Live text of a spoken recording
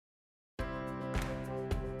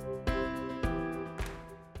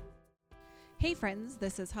Hey friends,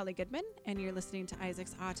 this is Holly Goodman, and you're listening to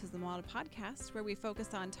Isaac's Autism Model podcast, where we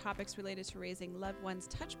focus on topics related to raising loved ones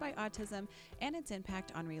touched by autism and its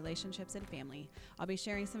impact on relationships and family. I'll be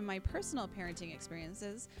sharing some of my personal parenting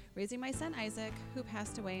experiences, raising my son Isaac, who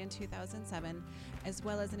passed away in 2007, as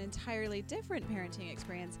well as an entirely different parenting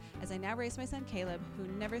experience as I now raise my son Caleb, who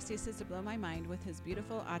never ceases to blow my mind with his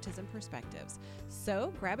beautiful autism perspectives.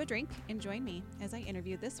 So grab a drink and join me as I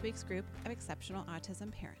interview this week's group of exceptional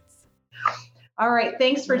autism parents. All right.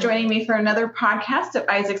 Thanks for joining me for another podcast of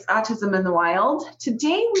Isaac's Autism in the Wild.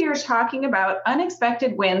 Today, we are talking about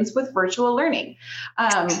unexpected wins with virtual learning.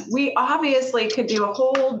 We obviously could do a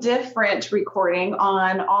whole different recording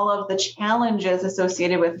on all of the challenges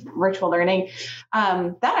associated with virtual learning.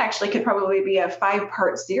 That actually could probably be a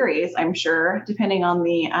 5-part series, I'm sure, depending on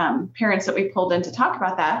the parents that we pulled in to talk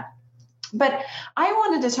about that. But I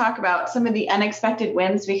wanted to talk about some of the unexpected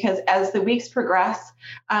wins because as the weeks progress,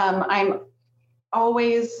 I'm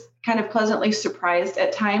always kind of pleasantly surprised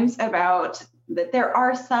at times about that there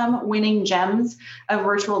are some winning gems of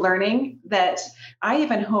virtual learning that I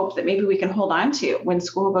even hope that maybe we can hold on to when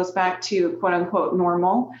school goes back to quote unquote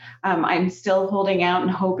normal. I'm still holding out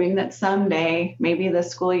and hoping that someday, maybe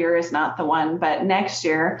this school year is not the one, but next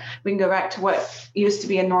year we can go back to what used to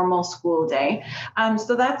be a normal school day.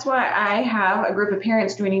 So that's why I have a group of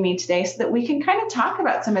parents joining me today so that we can kind of talk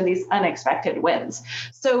about some of these unexpected wins.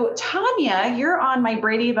 So Tanya, you're on my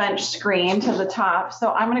Brady Bunch screen to the top.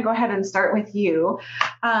 So I'm going to go ahead and start with you.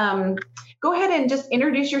 Go ahead and just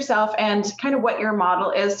introduce yourself and kind of what your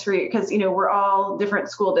model is for you, because, we're all different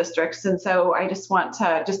school districts. And so I just want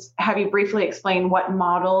to just have you briefly explain what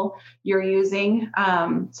model you're using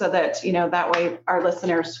so that, that way our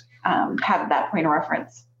listeners have that point of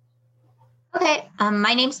reference. Okay.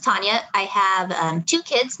 My name's Tanya. I have 2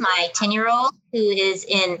 kids. My 10-year-old, who is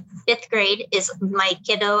in 5th grade, is my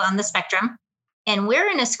kiddo on the spectrum. And we're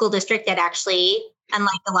in a school district that actually,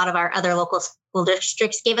 unlike a lot of our other local school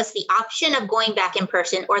districts, gave us the option of going back in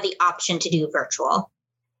person or the option to do virtual.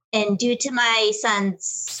 And due to my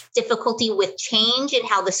son's difficulty with change and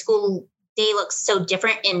how the school day looks so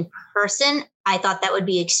different in person, I thought that would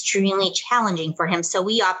be extremely challenging for him. So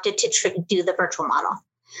we opted to do the virtual model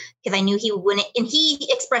because I knew he wouldn't. And he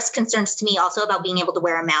expressed concerns to me also about being able to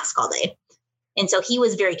wear a mask all day. And so he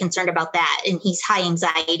was very concerned about that. And he's high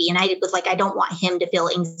anxiety. And I was like, I don't want him to feel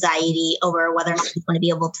anxiety over whether or not he's going to be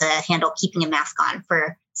able to handle keeping a mask on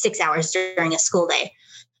for 6 hours during a school day.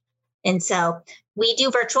 And so we do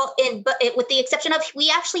virtual, with the exception of, we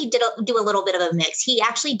actually do a little bit of a mix. He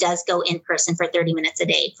actually does go in person for 30 minutes a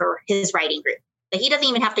day for his writing group, but he doesn't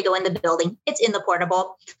even have to go in the building. It's in the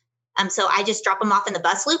portable. So I just drop him off in the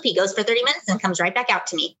bus loop. He goes for 30 minutes and comes right back out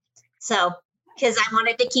to me. So because I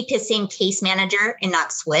wanted to keep his same case manager and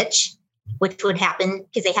not switch, which would happen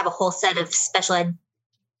because they have a whole set of special ed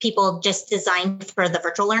people just designed for the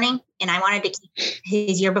virtual learning. And I wanted to keep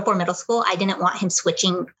his year before middle school. I didn't want him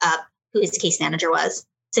switching up who his case manager was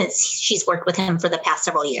since she's worked with him for the past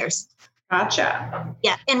several years. Gotcha.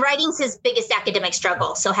 Yeah. And writing's his biggest academic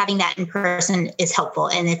struggle. So having that in person is helpful.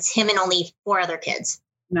 And it's him and only 4 other kids.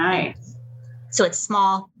 Nice. So it's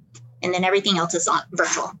small. And then everything else is on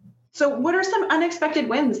virtual. So what are some unexpected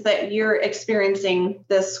wins that you're experiencing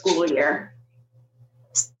this school year?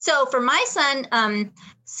 So for my son, when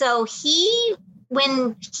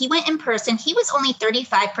he went in person, he was only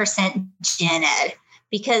 35% gen ed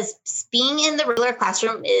because being in the regular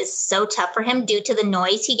classroom is so tough for him due to the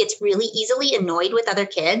noise. He gets really easily annoyed with other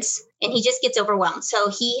kids and he just gets overwhelmed. So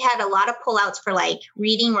he had a lot of pullouts for like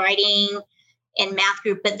reading, writing, and math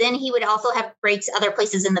group, but then he would also have breaks other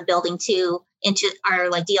places in the building too, into our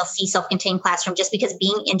like DLC self-contained classroom, just because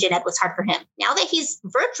being in gen ed was hard for him. Now that he's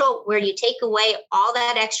virtual, where you take away all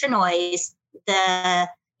that extra noise,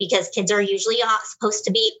 because kids are usually supposed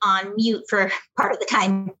to be on mute for part of the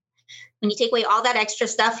time. When you take away all that extra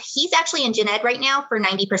stuff, he's actually in gen ed right now for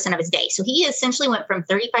 90% of his day. So he essentially went from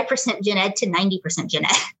 35% gen ed to 90% gen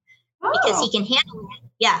ed because he can handle it.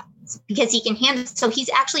 Yeah. Because he can handle, so he's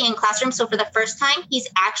actually in classroom. So for the first time, he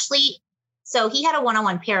had a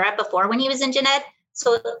one-on-one pair up before when he was in gen ed.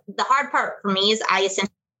 So the hard part for me is I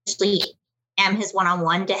essentially am his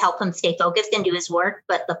one-on-one to help him stay focused and do his work.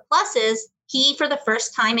 But the plus is he, for the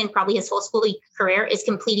first time in probably his whole school career, is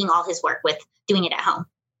completing all his work with doing it at home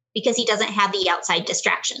because he doesn't have the outside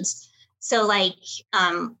distractions. So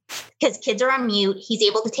because kids are on mute, he's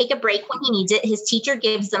able to take a break when he needs it. His teacher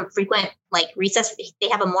gives them frequent recess. They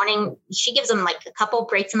have she gives them a couple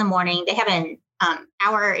breaks in the morning. They have an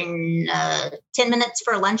hour and 10 minutes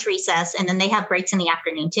for lunch recess. And then they have breaks in the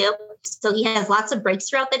afternoon too. So he has lots of breaks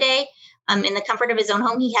throughout the day. In the comfort of his own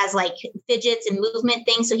home. He has like fidgets and movement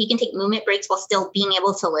things, so he can take movement breaks while still being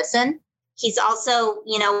able to listen. He's also,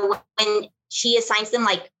 when she assigns them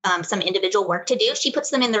like some individual work to do, she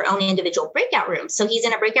puts them in their own individual breakout rooms. So he's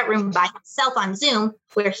in a breakout room by himself on Zoom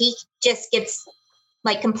where he just gets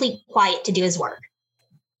like complete quiet to do his work.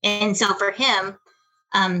 And so for him,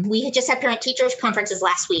 we had just had parent teachers conferences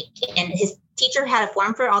last week, and his teacher had a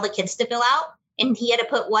form for all the kids to fill out. And he had to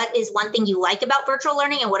put what is one thing you like about virtual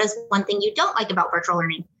learning and what is one thing you don't like about virtual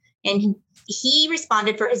learning. And he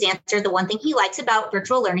responded for his answer. The one thing he likes about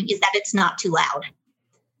virtual learning is that it's not too loud.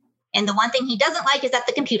 And the one thing he doesn't like is that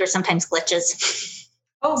the computer sometimes glitches.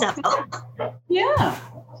 Yeah.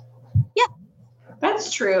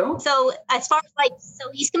 That's true. So as far as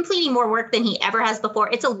he's completing more work than he ever has before.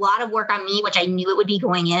 It's a lot of work on me, which I knew it would be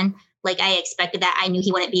going in. Like I expected that. I knew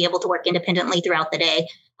he wouldn't be able to work independently throughout the day.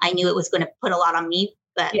 I knew it was going to put a lot on me.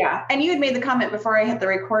 But yeah. And you had made the comment before I hit the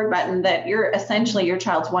record button that you're essentially your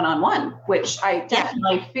child's one-on-one, which I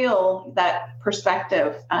definitely feel that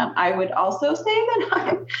perspective. I would also say that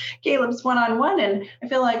I'm Caleb's one-on-one, and I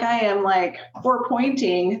feel like I am like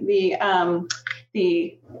 4-pointing the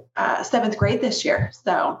seventh grade this year.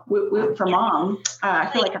 So for mom, I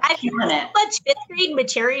feel like I'm feeling it. Much fifth grade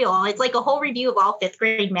material. It's like a whole review of all fifth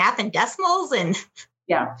grade math and decimals and.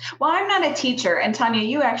 Yeah. Well, I'm not a teacher. And Tanya,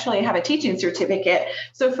 you actually have a teaching certificate.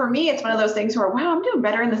 So for me, it's one of those things where, wow, I'm doing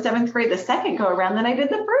better in the seventh grade, the second go around than I did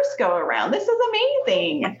the first go around. This is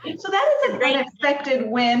amazing. So that is an unexpected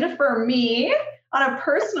win for me. On a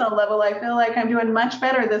personal level, I feel like I'm doing much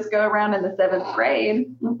better this go around in the seventh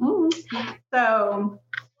grade. Mm-hmm. So.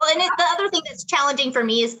 Well, and the other thing that's challenging for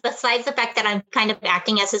me is besides the fact that I'm kind of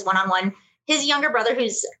acting as his one-on-one, his younger brother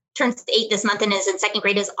who's turns 8 this month and is in second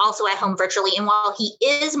grade is also at home virtually. And while he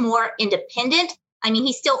is more independent, I mean,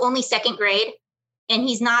 he's still only second grade and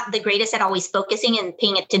he's not the greatest at always focusing and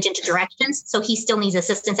paying attention to directions. So he still needs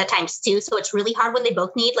assistance at times too. So it's really hard when they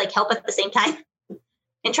both need like help at the same time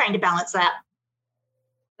and trying to balance that.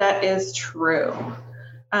 That is true.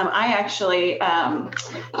 I actually am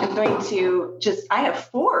going to I have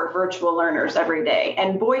 4 virtual learners every day.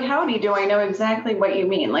 And boy, howdy, do I know exactly what you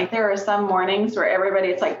mean. Like there are some mornings where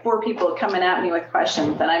it's like 4 people coming at me with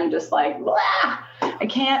questions and I'm just like, blah, I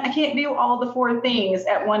can't do all the 4 things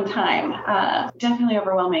at one time. Definitely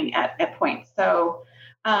overwhelming at points. So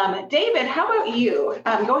David, how about you?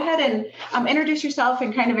 Go ahead and introduce yourself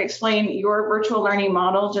and kind of explain your virtual learning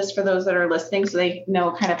model just for those that are listening so they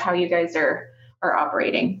know kind of how you guys are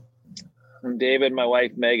operating. David, my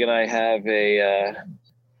wife, Meg, and I have a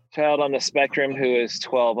child on the spectrum who is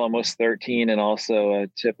 12, almost 13, and also a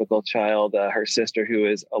typical child, her sister who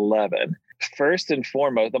is 11. First and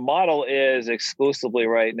foremost, the model is exclusively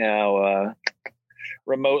right now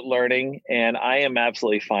remote learning, and I am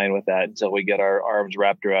absolutely fine with that until we get our arms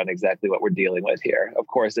wrapped around exactly what we're dealing with here. Of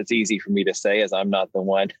course, it's easy for me to say as I'm not the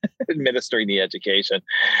one administering the education.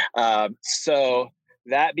 So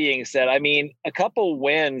that being said, I mean, a couple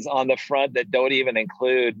wins on the front that don't even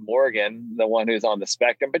include Morgan, the one who's on the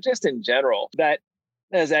spectrum, but just in general, that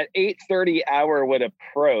as that 8:30 hour would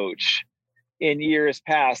approach in years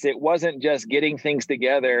past, it wasn't just getting things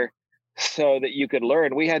together so that you could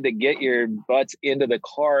learn. We had to get your butts into the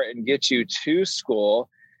car and get you to school.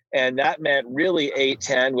 And that meant really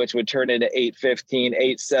 8:10, which would turn into 8:15,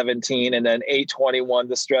 8:17, and then 8:21,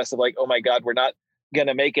 the stress of like, oh my God, we're not going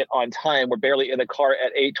to make it on time. We're barely in the car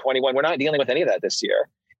at 8:21. We're not dealing with any of that this year.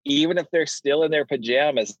 Even if they're still in their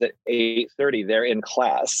pajamas at 8:30, they're in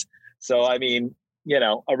class. So, I mean,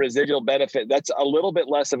 a residual benefit, that's a little bit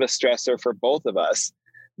less of a stressor for both of us.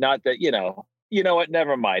 Not that, you know what,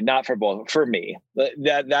 never mind. Not for both, for me.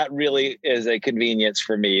 That really is a convenience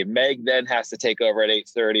for me. Meg then has to take over at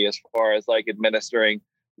 8:30 as far as like administering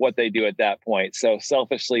what they do at that point. So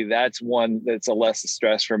selfishly, that's one that's a less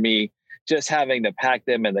stress for me. Just having to pack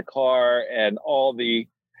them in the car and all the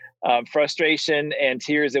frustration and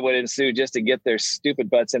tears that would ensue just to get their stupid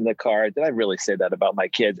butts in the car. Did I really say that about my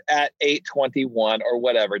kids at 8:21 or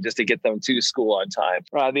whatever, just to get them to school on time?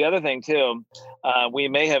 The other thing too, we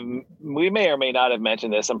may or may not have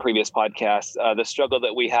mentioned this on previous podcasts, the struggle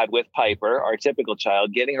that we had with Piper, our typical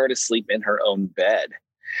child, getting her to sleep in her own bed.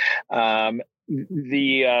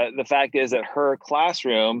 The fact is that her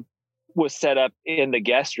classroom was set up in the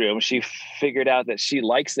guest room. She figured out that she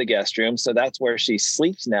likes the guest room. So that's where she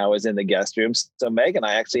sleeps now, is in the guest room. So Meg and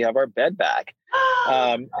I actually have our bed back,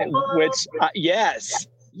 which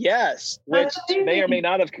may or may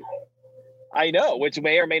not have, which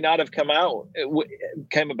may or may not have come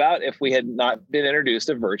about if we had not been introduced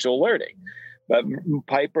to virtual learning. But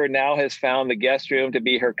Piper now has found the guest room to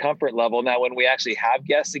be her comfort level. Now, when we actually have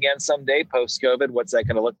guests again someday post-COVID, what's that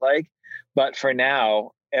going to look like? But for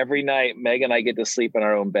now, every night, Meg and I get to sleep in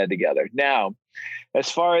our own bed together. Now, as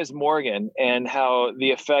far as Morgan and how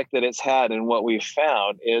the effect that it's had and what we've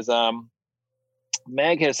found is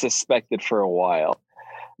Meg has suspected for a while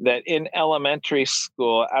that in elementary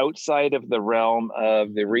school, outside of the realm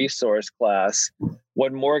of the resource class,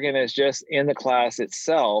 when Morgan is just in the class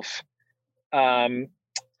itself,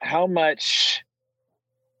 how much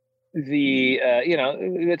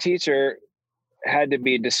the teacher had to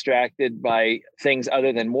be distracted by things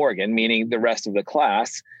other than Morgan, meaning the rest of the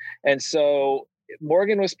class. And so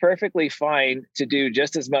Morgan was perfectly fine to do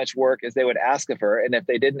just as much work as they would ask of her. And if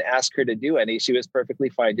they didn't ask her to do any, she was perfectly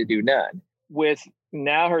fine to do none. With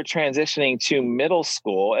now her transitioning to middle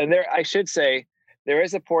school, and there, I should say, there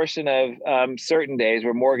is a portion of certain days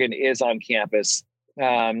where Morgan is on campus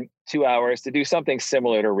 2 hours to do something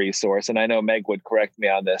similar to resource. And I know Meg would correct me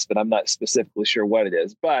on this, but I'm not specifically sure what it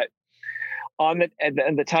is. But on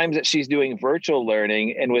the times that she's doing virtual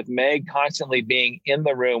learning, and with Meg constantly being in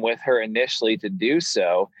the room with her initially to do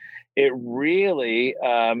so, it really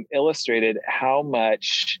illustrated how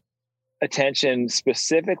much attention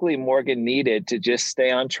specifically Morgan needed to just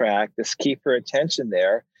stay on track, to keep her attention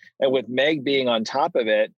there. And with Meg being on top of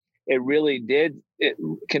it, it really did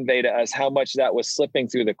convey to us how much that was slipping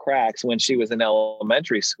through the cracks when she was in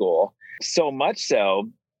elementary school. So much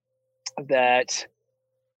so that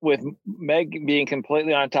with Meg being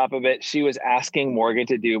completely on top of it, she was asking Morgan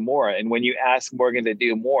to do more. And when you ask Morgan to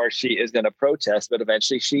do more, she is going to protest, but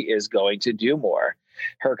eventually she is going to do more.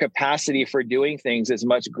 Her capacity for doing things is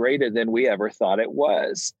much greater than we ever thought it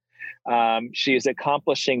was. She is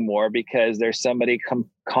accomplishing more because there's somebody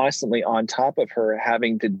constantly on top of her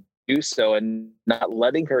having to do so and not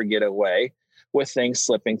letting her get away with things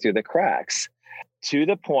slipping through the cracks, to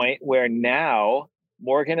the point where now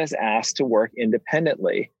Morgan is asked to work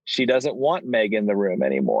independently. She doesn't want Meg in the room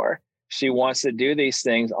anymore. She wants to do these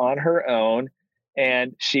things on her own,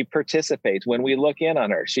 and she participates. When we look in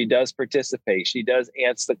on her, she does participate. She does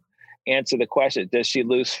answer the question. Does she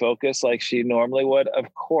lose focus like she normally would?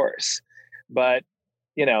 Of course. But,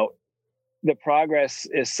 the progress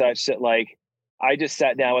is such that, like, I just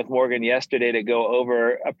sat down with Morgan yesterday to go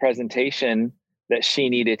over a presentation that she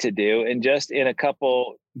needed to do. And just in a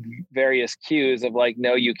couple various cues of like,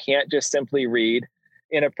 no, you can't just simply read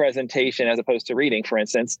in a presentation as opposed to reading, for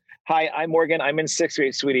instance. Hi, I'm Morgan. I'm in 6th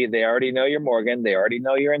grade, sweetie. They already know you're Morgan. They already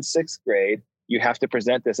know you're in 6th grade. You have to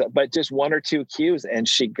present this, but just 1 or 2 cues and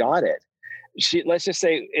she got it. Let's just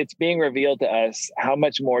say it's being revealed to us how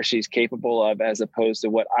much more she's capable of as opposed to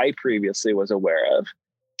what I previously was aware of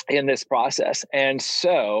in this process. And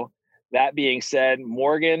so that being said,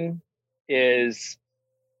 Morgan is,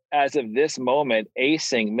 as of this moment,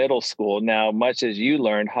 acing middle school. Now, much as you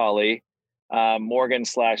learned, Holly,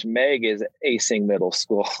 Morgan/Meg is acing middle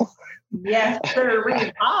school. Yes,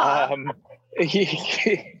 sir.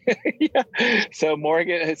 Yeah. So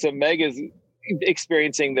Meg is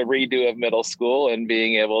experiencing the redo of middle school and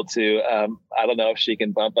being able to, I don't know if she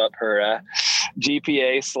can bump up her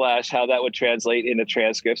GPA / how that would translate into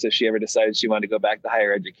transcripts if she ever decided she wanted to go back to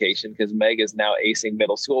higher education, because Meg is now acing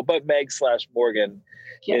middle school, but Meg/Morgan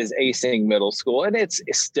is acing middle school. And it's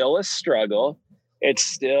still a struggle. It's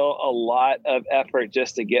still a lot of effort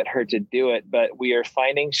just to get her to do it, but we are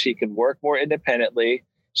finding she can work more independently.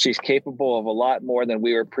 She's capable of a lot more than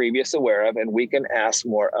we were previously aware of, and we can ask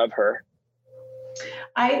more of her.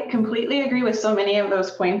 I completely agree with so many of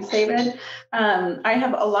those points, David. I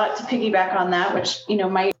have a lot to piggyback on that, which,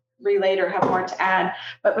 might relate or have more to add.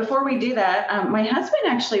 But before we do that, my husband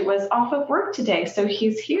actually was off of work today. So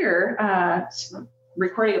he's here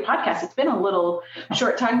recording a podcast. It's been a little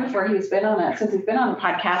short time before since he's been on a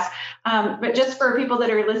podcast. But just for people that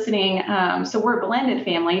are listening, so we're a blended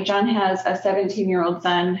family. John has a 17-year-old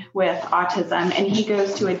son with autism, and he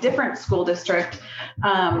goes to a different school district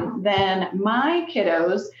than my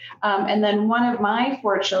kiddos. And then one of my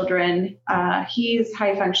 4 children, he's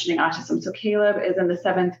high functioning autism. So Caleb is in the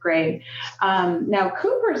 7th grade. Now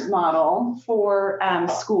Cooper's model for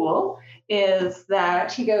school is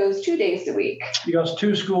that he goes 2 days a week. He goes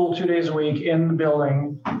to school 2 days a week in the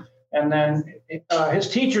building. And then his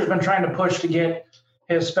teacher's been trying to push to get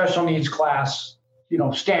his special needs class,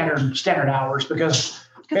 standard hours, because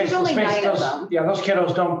Because there's only 9 of them. Yeah, those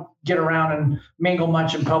kiddos don't get around and mingle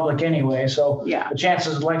much in public anyway. So the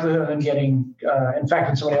chances of likelihood of them getting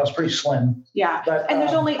infecting somebody else pretty slim. Yeah. But, and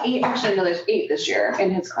there's only 8. Actually, no, there's 8 this year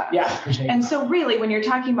in his class. Yeah. And so really, when you're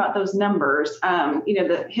talking about those numbers,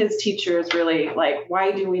 his teacher is really like,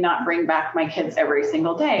 why do we not bring back my kids every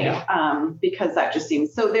single day? Yeah. Because that just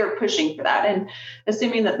seems, so they're pushing for that. And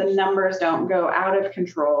assuming that the numbers don't go out of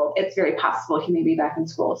control, it's very possible he may be back in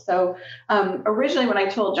school. So originally when I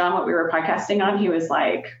told John what we were podcasting on, he was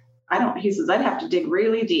like, he says, I'd have to dig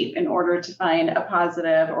really deep in order to find a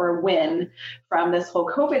positive or a win from this whole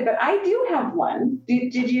COVID. But I do have one.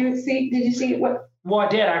 Did you see what? Well, I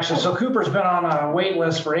did actually. So Cooper's been on a wait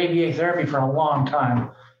list for ABA therapy for a long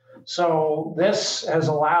time. So this has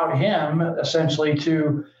allowed him essentially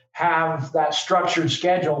to have that structured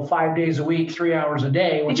schedule 5 days a week, 3 hours a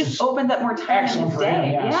day, which just opens up more time in his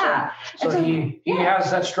day. Yeah. So he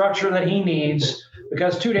has that structure that he needs,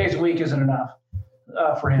 because 2 days a week isn't enough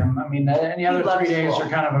for him. I mean, and the other 3 days are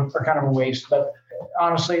kind of a waste. But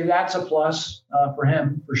honestly, that's a plus for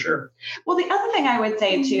him for sure. Well, the other thing I would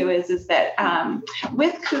say too is that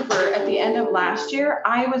with Cooper at the end of last year,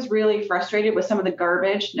 I was really frustrated with some of the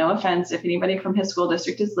garbage. No offense if anybody from his school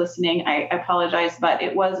district is listening, I apologize, but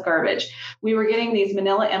it was garbage. We were getting these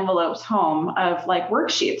manila envelopes home of like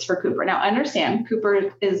worksheets for Cooper. Now, understand,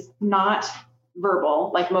 Cooper is not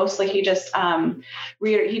verbal, like mostly he just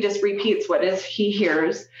repeats what he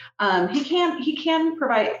hears. He can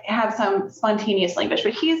have some spontaneous language,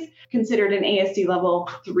 but he's considered an ASD level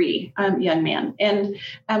 3 young man. And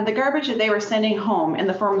the garbage that they were sending home in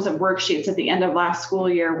the forms of worksheets at the end of last school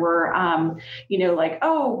year were, like,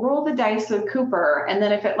 oh, roll the dice with Cooper. And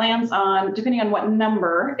then if it lands on, depending on what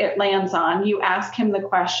number it lands on, you ask him the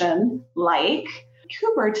question like,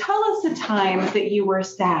 Cooper, tell us a time that you were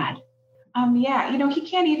sad. He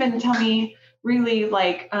can't even tell me really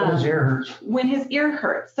like when his ear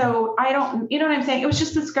hurts. So I don't, you know what I'm saying? It was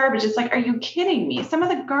just this garbage. It's like, are you kidding me? Some of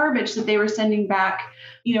the garbage that they were sending back,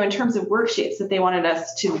 in terms of worksheets that they wanted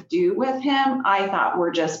us to do with him, I thought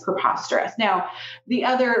were just preposterous. Now, the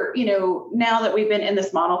other, now that we've been in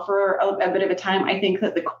this model for a bit of a time, I think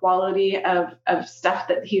that the quality of stuff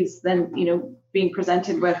that he's then, being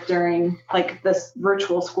presented with during like this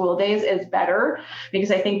virtual school days is better, because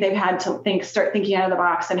I think they've had to start thinking out of the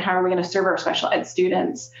box and how are we going to serve our special ed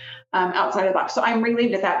students outside of the box. So I'm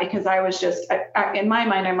relieved at that, because I was just, in my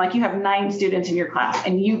mind, I'm like, you have 9 students in your class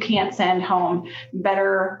and you can't send home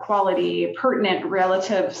better quality, pertinent,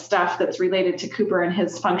 relative stuff that's related to Cooper and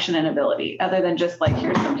his function and ability, other than just like,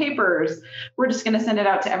 here's some papers. We're just going to send it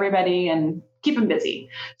out to everybody and keep them busy.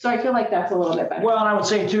 So I feel like that's a little bit better. Well, and I would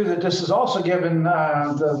say too that this has also given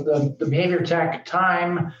the behavior tech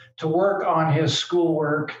time to work on his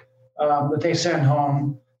schoolwork that they send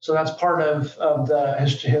home. So that's part of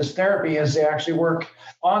his therapy, is they actually work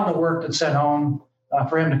on the work that's sent home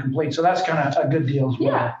for him to complete. So that's kind of a good deal as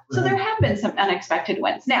well. Yeah. So there have been some unexpected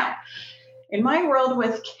wins. Now, in my world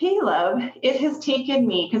with Caleb, it has taken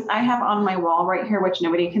me, because I have on my wall right here, which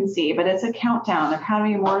nobody can see, but it's a countdown of how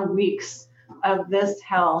many more weeks of this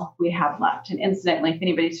hell we have left. And incidentally, if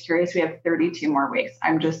anybody's curious, we have 32 more weeks.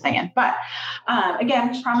 I'm just saying. But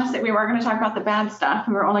again, promised that we were going to talk about the bad stuff,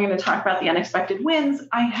 and we're only going to talk about the unexpected wins.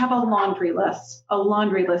 I have a laundry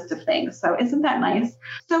list of things. So isn't that nice?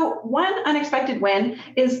 So one unexpected win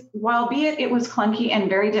is, albeit it was clunky and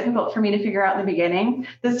very difficult for me to figure out in the beginning,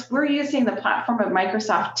 we're using the platform of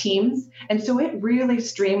Microsoft Teams. And so it really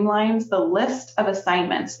streamlines the list of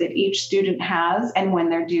assignments that each student has and when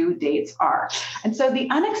their due dates are. And so the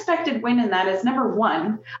unexpected win in that is, number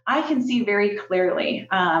one, I can see very clearly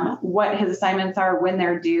what his assignments are when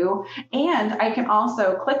they're due. And I can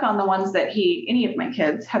also click on the ones that any of my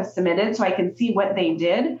kids have submitted, so I can see what they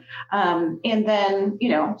did. And then,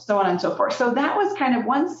 so on and so forth. So that was kind of,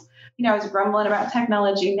 once, I was grumbling about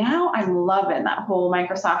technology. Now I'm loving that whole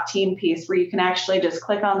Microsoft Team piece where you can actually just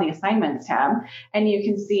click on the assignments tab and you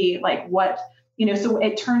can see like what, so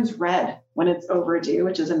it turns red when it's overdue,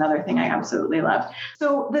 which is another thing I absolutely love.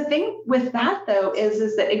 So the thing with that, though,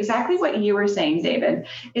 is that exactly what you were saying, David,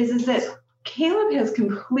 is that Caleb has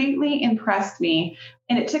completely impressed me.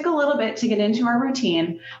 And it took a little bit to get into our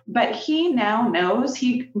routine, but he now knows,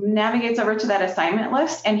 he navigates over to that assignment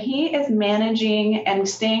list and he is managing and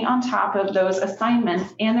staying on top of those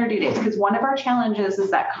assignments and their due dates. Because one of our challenges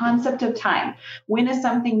is that concept of time. When is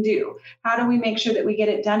something due? How do we make sure that we get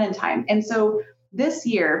it done in time? And so this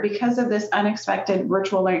year, because of this unexpected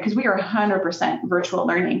virtual learning, because we are 100% virtual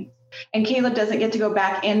learning, And Caleb doesn't get to go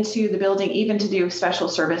back into the building even to do special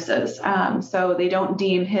services. So they don't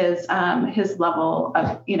deem his level of,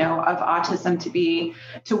 of autism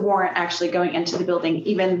to warrant actually going into the building,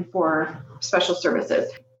 even for special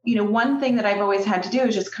services. One thing that I've always had to do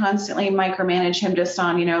is just constantly micromanage him just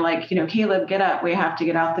on, Caleb, get up. We have to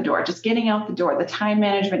get out the door, just getting out the door, the time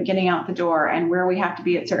management, getting out the door, and where we have to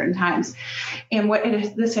be at certain times. And what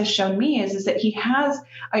this has shown me is that he has,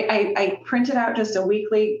 I printed out just a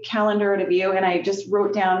weekly calendar to view, and I just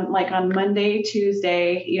wrote down like on Monday,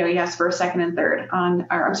 Tuesday, he has first, second, and third.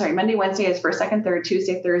 Monday, Wednesday is first, second, third.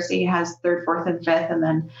 Tuesday, Thursday, he has third, fourth, and fifth. And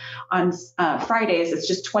then on Fridays, it's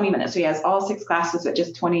just 20 minutes. So he has all 6 classes at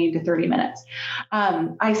just 20 to 30 minutes.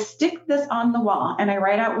 I stick this on the wall and I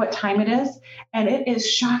write out what time it is. And it is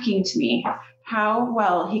shocking to me how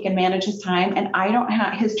well he can manage his time. And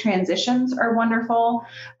his transitions are wonderful.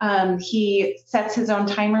 He sets his own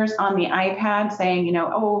timers on the iPad saying,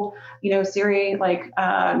 Siri,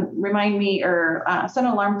 remind me or set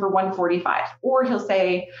an alarm for 1:45. Or he'll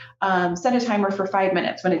say, set a timer for 5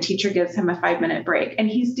 minutes when a teacher gives him a 5-minute break. And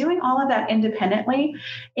he's doing all of that independently.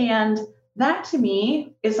 And that to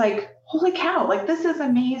me is like, holy cow, like this is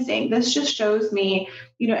amazing. This just shows me,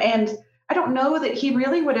 and I don't know that he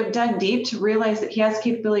really would have dug deep to realize that he has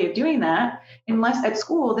capability of doing that unless at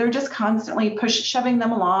school they're just constantly shoving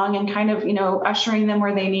them along and kind of, ushering them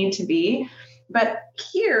where they need to be. But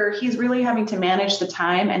here he's really having to manage the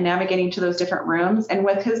time and navigating to those different rooms. And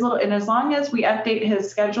with and as long as we update his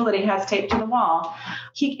schedule that he has taped to the wall,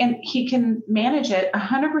 he can manage it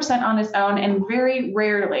 100% on his own. And very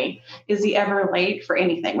rarely is he ever late for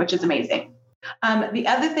anything, which is amazing. The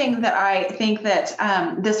other thing that I think that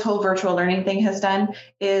this whole virtual learning thing has done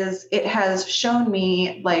is it has shown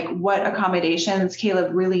me like what accommodations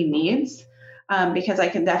Caleb really needs. Because I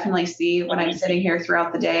can definitely see when I'm sitting here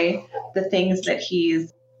throughout the day, the things that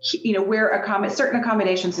where certain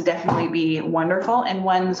accommodations would definitely be wonderful, and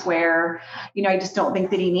ones where, I just don't think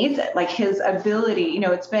that he needs it. Like his ability,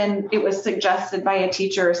 it was suggested by a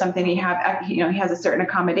teacher or something. He has a certain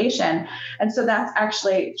accommodation. And so that's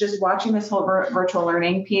actually just watching this whole virtual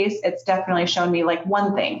learning piece. It's definitely shown me like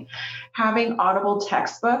one thing, having Audible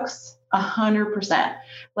textbooks 100%.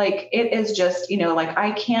 Like it is just,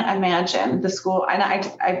 I can't imagine the school. And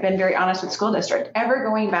I've been very honest with school district, ever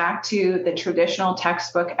going back to the traditional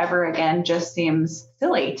textbook ever again just seems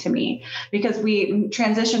silly to me, because we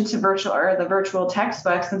transitioned to the virtual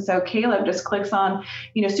textbooks. And so Caleb just clicks on,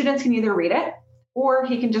 students can either read it or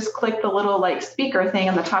he can just click the little like speaker thing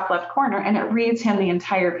in the top left corner and it reads him the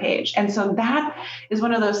entire page. And so that is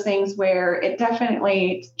one of those things where it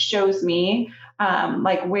definitely shows me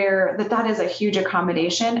where that is a huge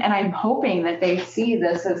accommodation. And I'm hoping that they see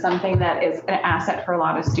this as something that is an asset for a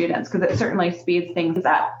lot of students, because it certainly speeds things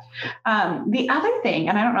up. The other thing,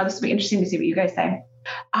 and I don't know, this will be interesting to see what you guys say.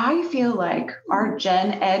 I feel like our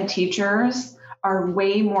gen ed teachers are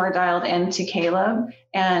way more dialed into Caleb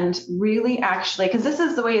and really actually, because this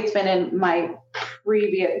is the way it's been in my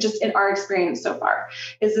just in our experience so far,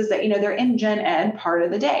 is that, they're in gen ed part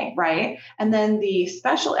of the day, right? And then the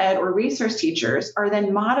special ed or resource teachers are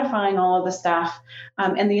then modifying all of the stuff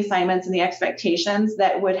and the assignments and the expectations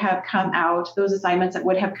that would have come out, those assignments that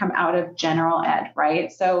would have come out of general ed,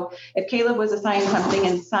 right? So if Caleb was assigned something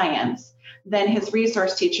in science, then his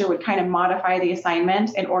resource teacher would kind of modify the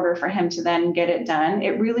assignment in order for him to then get it done.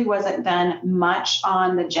 It really wasn't done much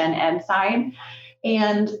on the gen ed side.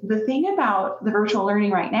 And the thing about the virtual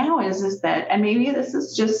learning right now is that, and maybe this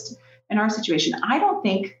is just in our situation, I don't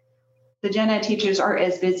think the gen ed teachers are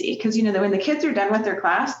as busy, because, when the kids are done with their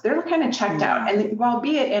class, they're kind of checked out. And while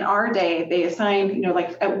be it in our day, they assign,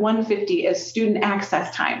 at 150 is student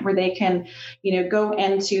access time, where they can, go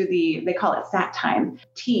into they call it SAT time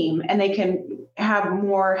team, and they can have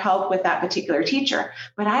more help with that particular teacher.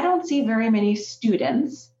 But I don't see very many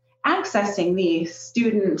students accessing the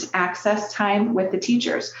student access time with the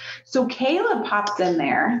teachers. So Caleb pops in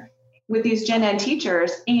there with these gen ed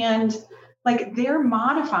teachers, and they're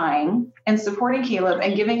modifying and supporting Caleb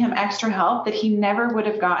and giving him extra help that he never would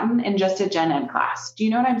have gotten in just a gen ed class. Do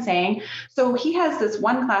you know what I'm saying? So he has this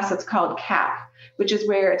one class that's called CAP, which is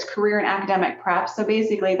where it's career and academic prep. So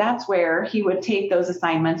basically that's where he would take those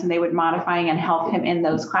assignments and they would modify and help him in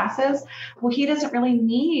those classes. Well, he doesn't really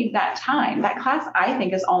need that time. That class, I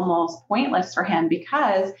think, is almost pointless for him,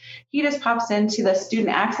 because he just pops into the student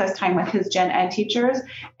access time with his gen ed teachers,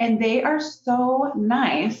 and they are so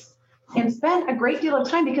nice and spend a great deal of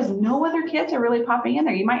time, because no other kids are really popping in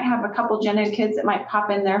there. You might have a couple gen ed kids that might pop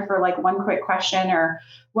in there for one quick question or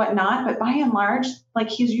whatnot, but by and large,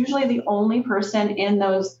 he's usually the only person in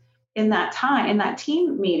that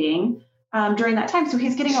team meeting during that time. So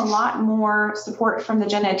he's getting a lot more support from the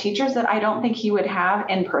gen ed teachers that I don't think he would have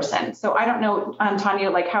in person. So I don't know, Tanya,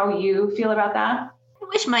 like how you feel about that. I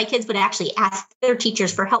wish my kids would actually ask their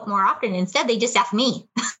teachers for help more often. Instead, they just ask me.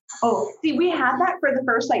 Oh, see, we had that for the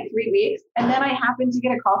first 3 weeks. And then I happened to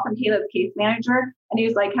get a call from Caleb's case manager. And he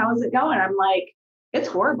was like, how is it going? I'm like, it's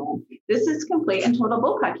horrible. This is complete and total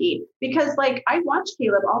bullpucky. Because I watch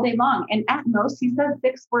Caleb all day long. And at most, he says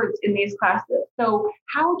 6 words in these classes. So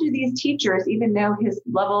how do these teachers even know his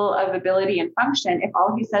level of ability and function if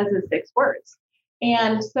all he says is 6 words?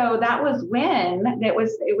 And so that was when it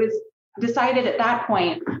was decided at that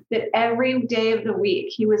point that every day of the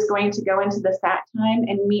week he was going to go into the SAT time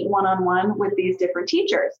and meet one-on-one with these different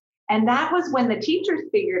teachers. And that was when the teachers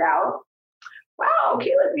figured out, wow,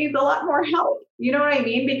 Caleb needs a lot more help. You know what I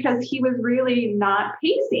mean? Because he was really not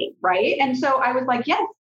pacing, right? And so I was like, yes,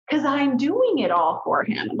 because I'm doing it all for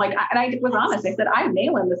him. And I was honest. I said, I'm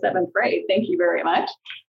nailing the 7th grade. Thank you very much.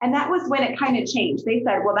 And that was when it kind of changed. They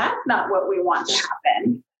said, well, that's not what we want to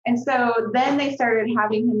happen. And so then they started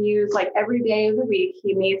having him use every day of the week,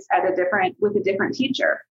 he meets with a different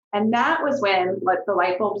teacher. And that was when the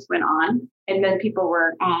light bulbs went on and then people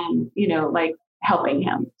were, helping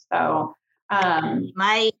him. So both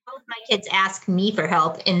my kids ask me for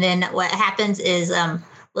help. And then what happens is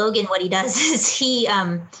Logan, what he does is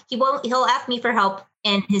he'll ask me for help.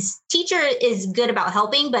 And his teacher is good about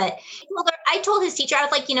helping, but I told his teacher, I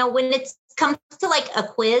was like, when it comes to a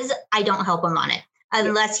quiz, I don't help him on it.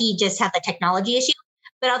 Unless he just has a technology issue.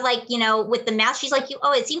 But I was like, with the math, she's like,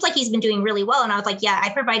 oh, it seems like he's been doing really well. And I was like, yeah,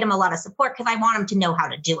 I provide him a lot of support because I want him to know how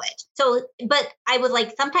to do it. So, but I was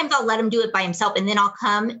sometimes I'll let him do it by himself and then I'll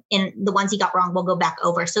come and the ones he got wrong, we'll go back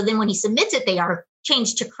over. So then when he submits it, they are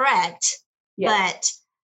changed to correct. Yes.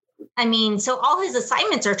 But so all his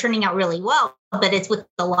assignments are turning out really well, but it's with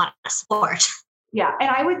a lot of support. Yeah. And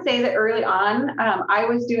I would say that early on, I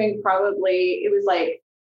was doing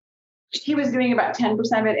he was doing about 10%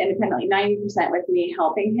 of it independently, 90% with me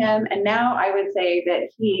helping him. And now I would say that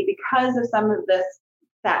because of some of this,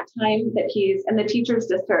 that time that and the teachers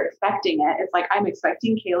just are expecting it. It's I'm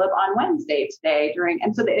expecting Caleb on Wednesday today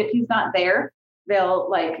and so that if he's not there,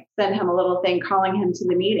 they'll send him a little thing calling him to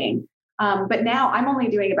the meeting. But now I'm only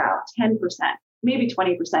doing about 10%, maybe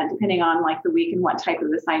 20%, depending on the week and what type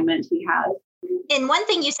of assignment he has. And one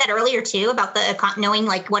thing you said earlier too, about knowing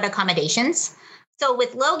what accommodations. So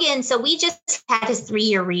with Logan, we just had his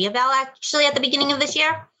 3-year re-eval actually at the beginning of this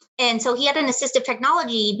year. And so he had an assistive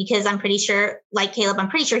technology because I'm pretty sure, like Caleb, I'm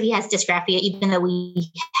pretty sure he has dysgraphia, even though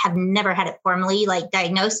we have never had it formally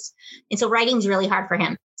diagnosed. And so writing's really hard for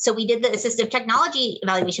him. So we did the assistive technology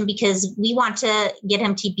evaluation because we want to get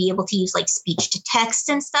him to be able to use speech to text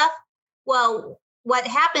and stuff. Well, what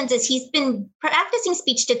happens is he's been practicing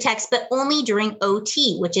speech to text, but only during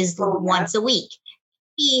OT, which is once a week.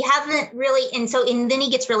 He hasn't really, and then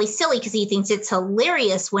he gets really silly because he thinks it's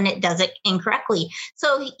hilarious when it does it incorrectly.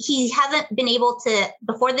 So he hasn't been able to,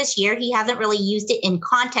 before this year, he hasn't really used it in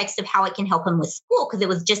context of how it can help him with school because it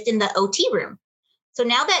was just in the OT room. So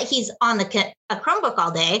now that he's on a Chromebook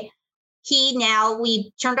all day,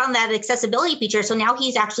 we turned on that accessibility feature. So now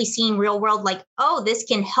he's actually seeing real world, oh, this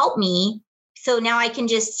can help me. So now I can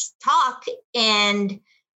just talk and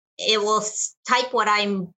it will type what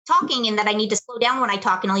I'm talking and that I need to slow down when I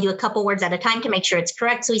talk and only do a couple words at a time to make sure it's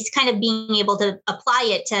correct. So he's kind of being able to apply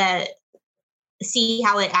it to see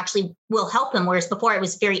how it actually will help him. Whereas before it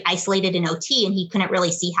was very isolated in OT and he couldn't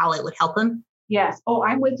really see how it would help him. Yes. Oh,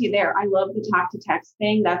 I'm with you there. I love the talk to text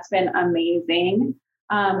thing. That's been amazing.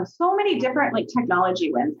 So many different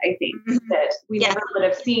technology wins, I think, that we never would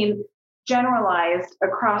have seen generalized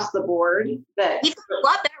across the board. That he's a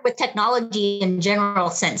lot better with technology in general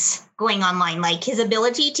since going online. His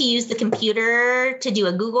ability to use the computer to do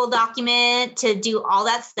a Google document, to do all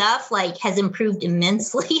that stuff, has improved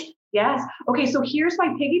immensely. Yes. Okay. So here's my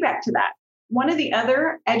piggyback to that. One of the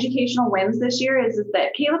other educational wins this year is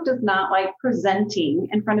that Caleb does not like presenting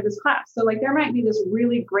in front of his class. So there might be this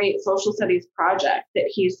really great social studies project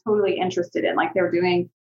that he's totally interested in, they were doing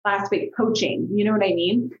last week, coaching, you know what I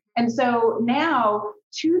mean? And so now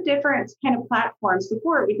 2 different kind of platforms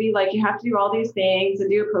support would be you have to do all these things and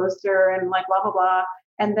do a poster and blah, blah, blah.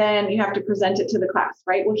 And then you have to present it to the class,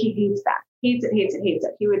 right? Well, he hates that. Hates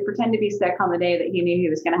it. He would pretend to be sick on the day that he knew he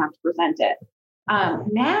was going to have to present it.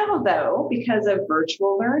 Now, though, because of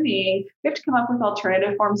virtual learning, we have to come up with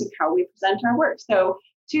alternative forms of how we present our work. So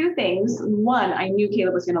 2 things. One, I knew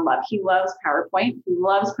Caleb was going to love. He loves PowerPoint. He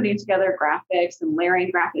loves putting together graphics and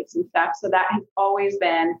layering graphics and stuff. So that has always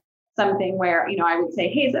been something where, I would say,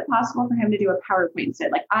 hey, is it possible for him to do a PowerPoint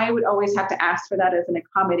instead? I would always have to ask for that as an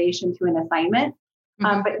accommodation to an assignment.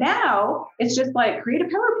 But now it's just like create a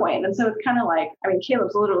PowerPoint. And so it's kind of like, I mean,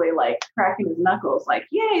 Caleb's literally like cracking his knuckles, like,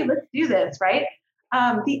 yay, let's do this, right?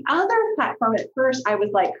 The other platform at first, I was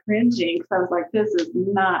like cringing because I was like, this is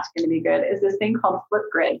not going to be good, is this thing called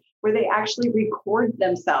Flipgrid, where they actually record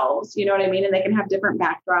themselves, you know what I mean? And they can have different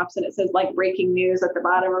backdrops and it says like breaking news at the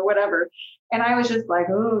bottom or whatever. And I was just like,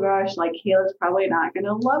 oh gosh, like Caleb's probably not going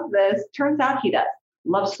to love this. Turns out he does.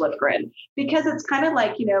 Loves Flipgrid because it's kind of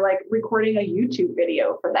like, you know, like recording a YouTube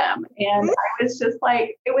video for them. And I was just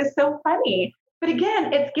like, it was so funny. But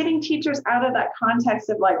again, it's getting teachers out of that context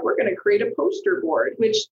of like, we're going to create a poster board,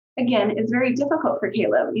 which again is very difficult for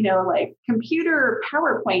Caleb. You know, like computer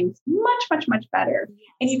PowerPoint's much, much, much better.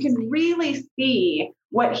 And you can really see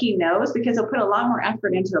what he knows because he'll put a lot more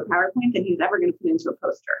effort into a PowerPoint than he's ever going to put into a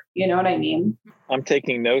poster. You know what I mean? I'm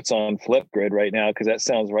taking notes on Flipgrid right now because that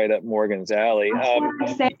sounds right up Morgan's alley. You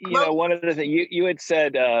know, one of the things you had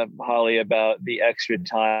said, Holly, about the extra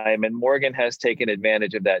time, and Morgan has taken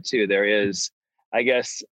advantage of that too. There is, I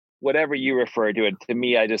guess, whatever you refer to it, to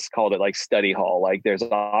me, I just called it like study hall. Like there's an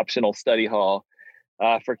optional study hall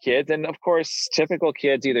for kids. And of course, typical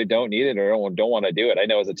kids either don't need it or don't want to do it. I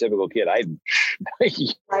know as a typical kid, right?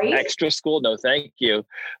 Extra school, no thank you.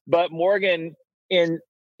 But Morgan, in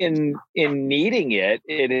needing it,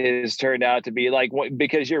 it has turned out to be like,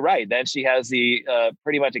 because you're right. Then she has the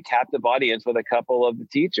pretty much a captive audience with a couple of the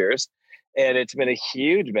teachers. And it's been a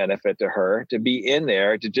huge benefit to her to be in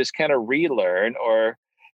there to just kind of relearn or,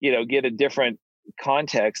 you know, get a different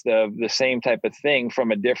context of the same type of thing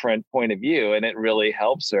from a different point of view. And it really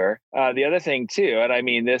helps her. The other thing too, and I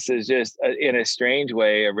mean, this is just in a strange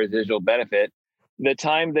way, a residual benefit. The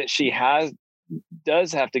time that she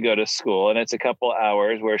does have to go to school, and it's a couple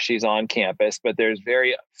hours where she's on campus, but there's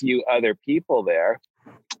very few other people there.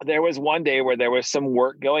 There was one day where there was some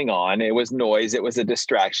work going on. It was noise. It was a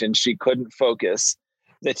distraction. She couldn't focus.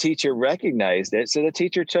 The teacher recognized it. So the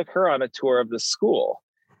teacher took her on a tour of the school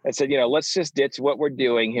and said, you know, let's just ditch what we're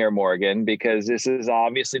doing here, Morgan, because this is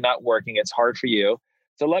obviously not working. It's hard for you.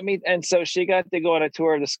 And so she got to go on a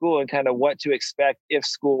tour of the school and kind of what to expect if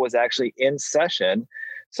school was actually in session.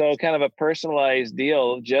 So kind of a personalized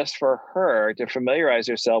deal just for her to familiarize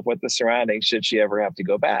herself with the surroundings should she ever have to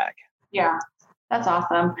go back. Yeah. That's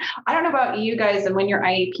awesome. I don't know about you guys and when your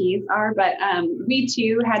IEPs are, but we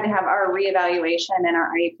too had to have our reevaluation, and our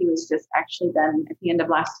IEP was just actually done at the end of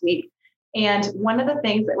last week. And one of the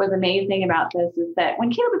things that was amazing about this is that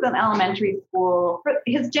when Caleb was in elementary school,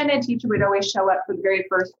 his gen ed teacher would always show up for the very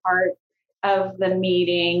first part of the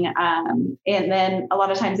meeting. And then a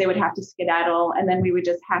lot of times they would have to skedaddle, and then we would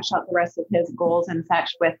just hash out the rest of his goals and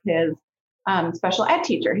such with his special ed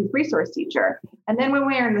teacher, his resource teacher. And then when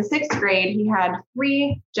we were in the 6th grade, he had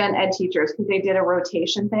 3 gen ed teachers because they did a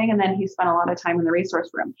rotation thing. And then he spent a lot of time in the resource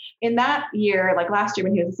room. In that year, like last year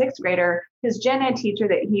when he was a 6th grader, his gen ed teacher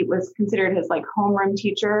that he was considered his like homeroom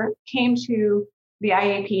teacher came to the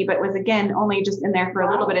IEP, but was again only just in there for a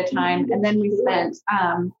little bit of time. And then we spent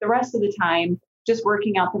the rest of the time just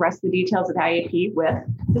working out the rest of the details of the IEP with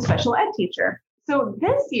the special ed teacher. So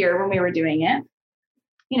this year when we were doing it,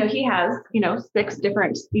 you know, he has, 6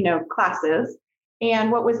 different, classes.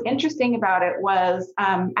 And what was interesting about it was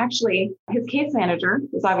actually his case manager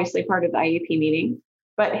was obviously part of the IEP meeting,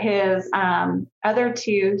 but his other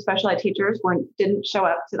 2 special ed teachers didn't show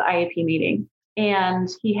up to the IEP meeting. And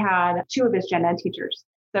he had 2 of his gen ed teachers.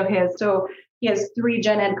 So he has 3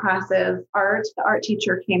 gen ed classes. The art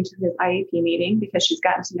teacher came to his IEP meeting because she's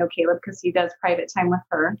gotten to know Caleb because he does private time with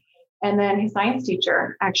her. And then his science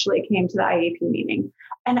teacher actually came to the IEP meeting.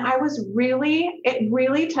 And it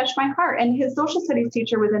really touched my heart. And his social studies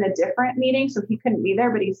teacher was in a different meeting, so he couldn't be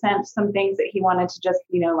there, but he sent some things that he wanted to just,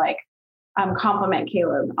 compliment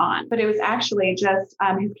Caleb on. But it was actually just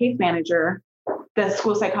his case manager, the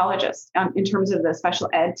school psychologist, in terms of the special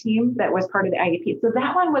ed team that was part of the IEP. So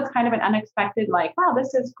that one was kind of an unexpected, like, wow,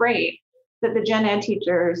 this is great that the gen ed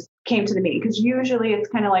teachers came to the meeting. Because usually it's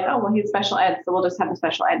kind of like, oh, well, he's special ed, so we'll just have the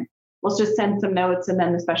special ed. We'll just send some notes and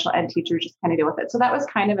then the special ed teachers just kind of deal with it. So that was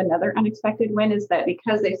kind of another unexpected win, is that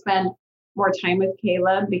because they spend more time with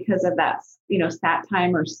Caleb because of that, stat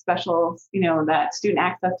time or special, that student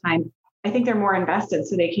access time, I think they're more invested.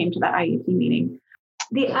 So they came to that IEP meeting.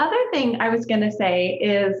 The other thing I was going to say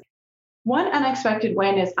is one unexpected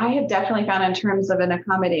win is I have definitely found in terms of an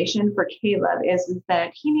accommodation for Caleb is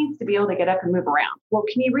that he needs to be able to get up and move around. Well,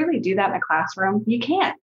 can you really do that in a classroom? You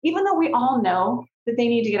can't, even though we all know that they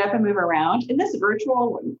need to get up and move around. In this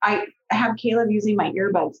virtual, I have Caleb using my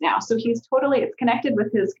earbuds now. So it's connected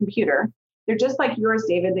with his computer. They're just like yours,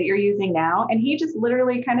 David, that you're using now. And he just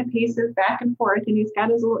literally kind of paces back and forth and he's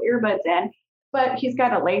got his little earbuds in. but he's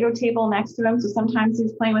got a Lego table next to him. So sometimes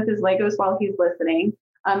he's playing with his Legos while he's listening.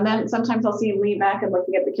 Then sometimes I'll see him lean back and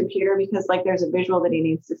looking at the computer because like there's a visual that he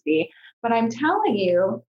needs to see. But I'm telling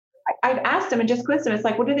you, I've asked him and just quizzed him. It's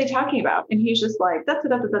like, what are they talking about? And he's just like, da, da,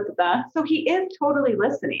 da, da, da, da. So he is totally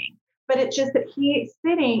listening. But it's just that he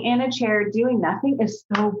sitting in a chair doing nothing is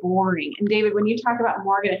so boring. And David, when you talk about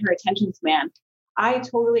Morgan and her attention span, I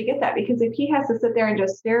totally get that, because if he has to sit there and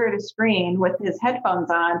just stare at a screen with his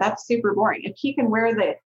headphones on, that's super boring. If he can wear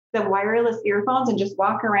the wireless earphones and just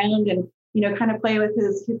walk around and, you know, kind of play with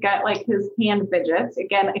he's got like his hand fidgets.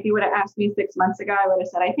 Again, if you would have asked me 6 months ago, I would have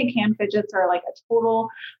said, I think hand fidgets are like a total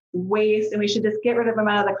waste and we should just get rid of them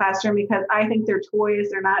out of the classroom because I think they're toys.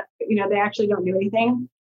 They're not, you know, they actually don't do anything.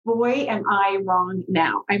 Boy, am I wrong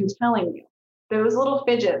now. I'm telling you, those little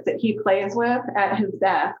fidgets that he plays with at his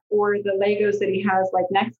desk or the Legos that he has like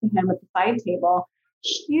next to him at the side table,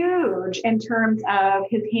 huge in terms of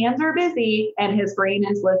his hands are busy and his brain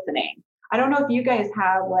is listening. I don't know if you guys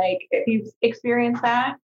have, like, if you've experienced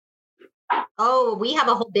that. Oh, we have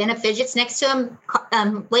a whole bin of fidgets next to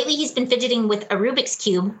him. Lately, he's been fidgeting with a Rubik's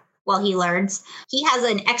Cube while he learns. He has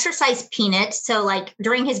an exercise peanut. So like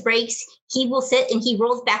during his breaks, he will sit and he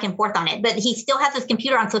rolls back and forth on it, but he still has his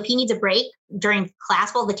computer on. So if he needs a break during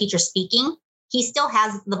class while the teacher's speaking, he still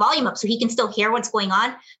has the volume up so he can still hear what's going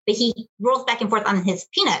on, but he rolls back and forth on his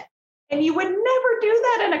peanut. And you would never do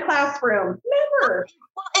that in a classroom. Never.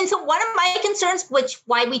 Well, and so one of my concerns,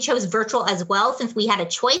 why we chose virtual as well, since we had a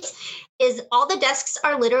choice, is all the desks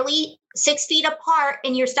are literally 6 feet apart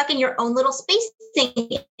and you're stuck in your own little space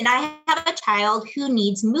thing. And I have a child who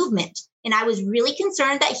needs movement. And I was really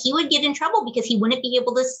concerned that he would get in trouble because he wouldn't be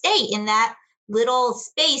able to stay in that little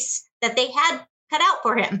space that they had cut out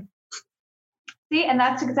for him. See, and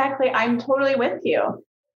that's exactly, I'm totally with you.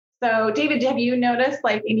 So David, have you noticed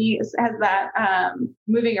has that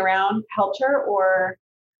moving around helped her or?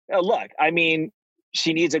 Look, I mean,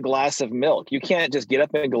 she needs a glass of milk. You can't just get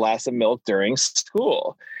up in a glass of milk during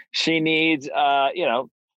school. She needs,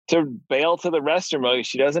 to bail to the restroom.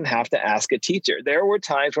 She doesn't have to ask a teacher. There were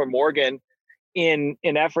times where Morgan, in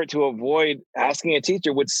an effort to avoid asking a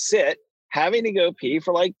teacher, would sit having to go pee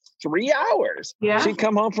for like 3 hours. Yeah. She'd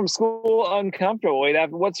come home from school uncomfortable. Wait,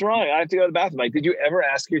 what's wrong? I have to go to the bathroom. Like, did you ever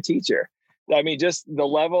ask your teacher? I mean, just the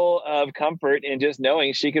level of comfort in just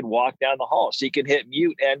knowing she could walk down the hall. She could hit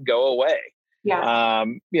mute and go away. Yeah.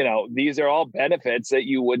 These are all benefits that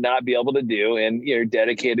you would not be able to do in your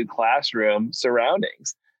dedicated classroom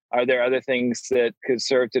surroundings. Are there other things that could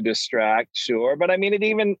serve to distract? Sure. But I mean, it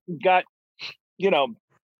even got,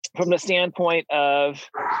 from the standpoint of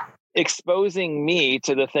exposing me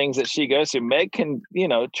to the things that she goes through. Meg can,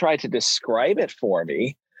 try to describe it for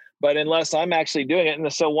me, but unless I'm actually doing it.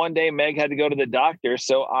 And so one day Meg had to go to the doctor.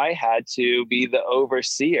 So I had to be the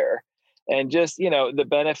overseer. And just, the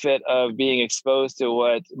benefit of being exposed to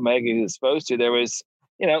what Meg is exposed to, there was,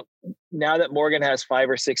 now that Morgan has 5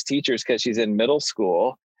 or 6 teachers because she's in middle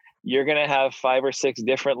school, you're going to have 5 or 6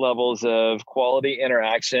 different levels of quality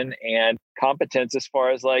interaction and competence as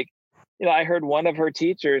far as like, I heard one of her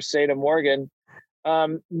teachers say to Morgan,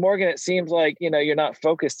 Morgan, it seems like, you're not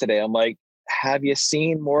focused today. I'm like, have you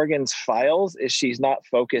seen Morgan's files? Is she's not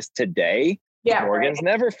focused today? Yeah, Morgan's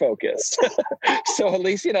right. Never focused. So at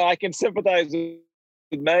least, I can sympathize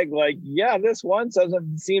with Meg. Like, yeah, this one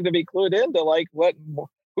doesn't seem to be clued into like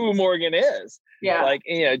who Morgan is. Yeah. Like,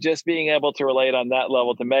 just being able to relate on that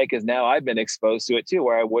level to Meg, because now I've been exposed to it too,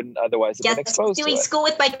 where I wouldn't otherwise have been exposed to it. Doing school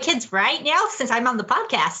with my kids right now since I'm on the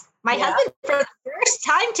podcast. My husband, for the first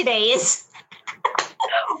time today, is.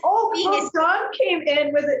 John came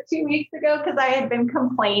in, was it 2 weeks ago? Because I had been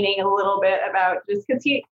complaining a little bit about just because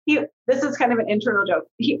he this is kind of an internal joke.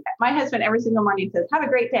 My husband every single morning says, "Have a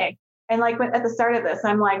great day." And like at the start of this,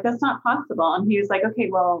 I'm like, "That's not possible." And he was like, "Okay,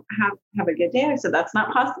 well, have a good day." I said, "That's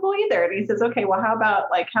not possible either." And he says, "Okay, well, how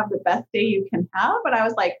about like have the best day you can have?" And I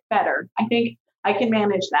was like, "Better. I think I can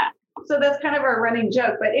manage that." So that's kind of our running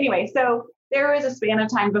joke. But anyway, so there was a span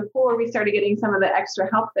of time before we started getting some of the extra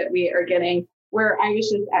help that we are getting, where I was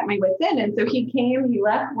just at my wit's end. And so he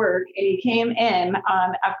left work and he came in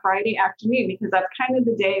on a Friday afternoon, because that's kind of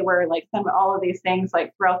the day where like all of these things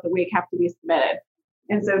like throughout the week have to be submitted.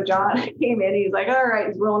 And so John came in, he's like, all right,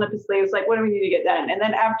 he's rolling up his sleeves, like, what do we need to get done? And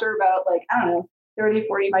then after about 30,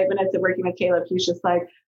 45 minutes of working with Caleb, he's just like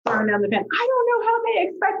throwing down the pen. I don't know how they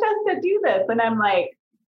expect us to do this. And I'm like,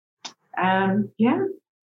 yeah.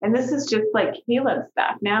 And this is just like Caleb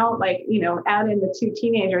stuff. Now, add in the 2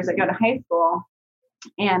 teenagers that go to high school,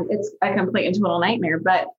 and it's a complete and total nightmare.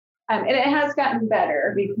 But and it has gotten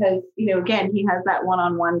better because, again, he has that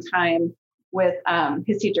one-on-one time with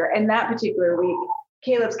his teacher. And that particular week,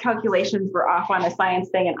 Caleb's calculations were off on a science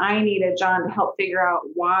thing, and I needed John to help figure out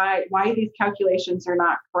why these calculations are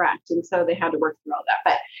not correct. And so they had to work through all that.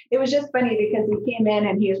 But it was just funny because he came in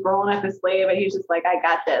and he was rolling up his sleeve and he was just like, I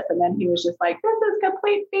got this. And then he was just like, this is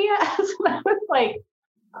complete BS. And I was like,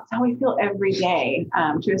 that's how we feel every day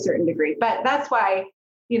to a certain degree. But that's why,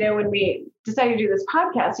 when we decided to do this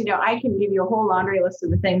podcast, I can give you a whole laundry list of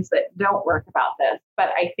the things that don't work about this. But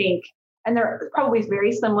I think, and they're probably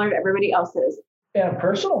very similar to everybody else's. On a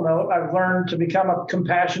personal note, I've learned to become a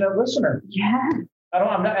compassionate listener. Yeah.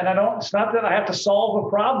 It's not that I have to solve a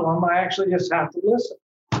problem. I actually just have to listen.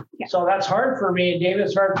 Yeah. So that's hard for me. David,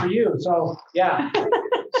 it's hard for you. So yeah.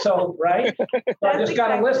 So, right. So I just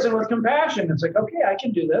got to listen with compassion. It's like, okay, I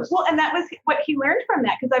can do this. Well, and that was what he learned from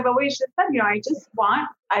that. Because I've always just said, I just want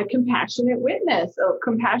a compassionate witness, a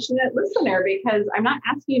compassionate listener, because I'm not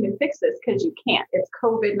asking you to fix this because you can't. It's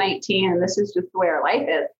COVID-19 and this is just the way our life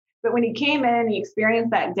is. But when he came in and he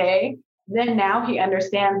experienced that day, then now he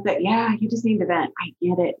understands that, you just need to vent. I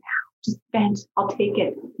get it now. Just vent. I'll take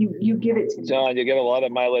it. You give it to me. John, you get a lot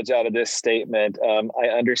of mileage out of this statement. I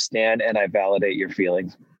understand and I validate your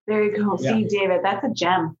feelings. There you go. Yeah. See, David, that's a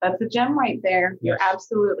gem. That's a gem right there. Yes. You're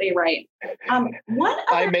absolutely right.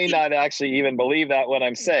 I may not actually even believe that when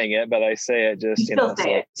I'm saying it, but I say it just, you still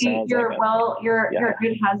say it. You're a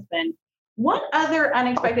good husband. One other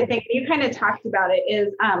unexpected thing, you kind of talked about it,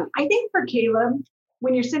 is I think for Caleb,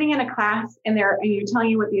 when you're sitting in a class and you're telling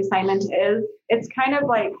you what the assignment is, it's kind of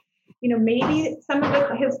like, maybe some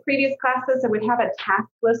of his previous classes that would have a task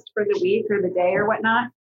list for the week or the day or whatnot.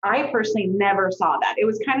 I personally never saw that. It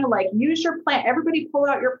was kind of like, use your plan. Everybody pull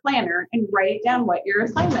out your planner and write down what your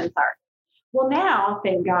assignments are. Well, now,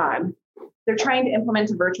 thank God, they're trying to implement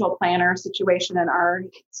a virtual planner situation in our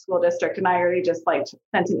school district. And I already just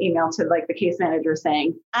sent an email to the case manager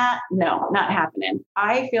saying, no, not happening.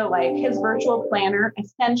 I feel like his virtual planner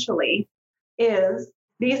essentially is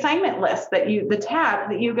the assignment list the tab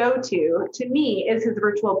that you go to me is his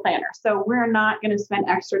virtual planner. So we're not going to spend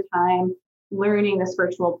extra time learning this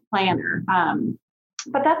virtual planner.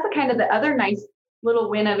 But that's the other nice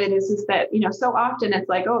little win of it is that, so often it's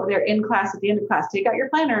like, oh, they're in class at the end of class, take out your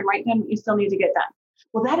planner and write down what you still need to get done.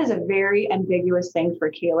 Well, that is a very ambiguous thing for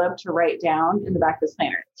Caleb to write down in the back of his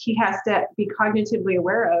planner. He has to be cognitively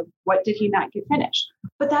aware of what did he not get finished.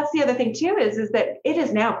 But that's the other thing too, is that it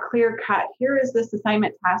is now clear cut. Here is this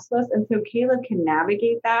assignment task list. And so Caleb can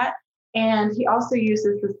navigate that. And he also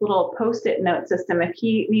uses this little Post-it note system. If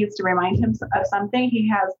he needs to remind him of something, he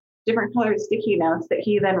has different colored sticky notes that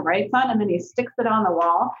he then writes on, and then he sticks it on the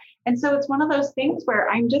wall. And so it's one of those things where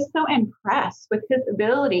I'm just so impressed with his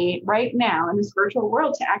ability right now in this virtual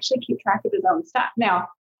world to actually keep track of his own stuff. Now,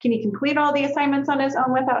 can he complete all the assignments on his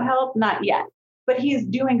own without help? Not yet. But he's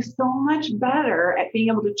doing so much better at being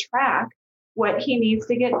able to track what he needs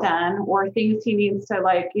to get done or things he needs to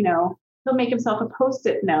he'll make himself a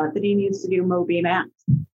Post-it note that he needs to do Moby Maps.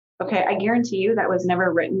 Okay, I guarantee you that was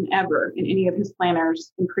never written ever in any of his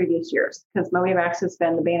planners in previous years because Moby Maps has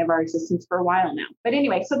been the bane of our existence for a while now. But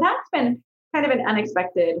anyway, so that's been kind of an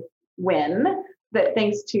unexpected win that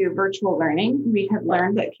thanks to virtual learning, we have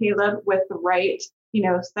learned that Caleb, with the right,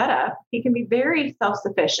 setup, he can be very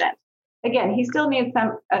self-sufficient. Again, he still needs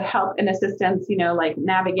some help and assistance, like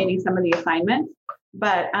navigating some of the assignments.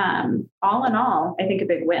 But all in all, I think a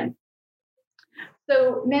big win.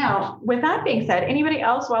 So now, with that being said, anybody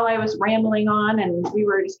else, while I was rambling on and we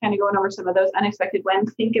were just kind of going over some of those unexpected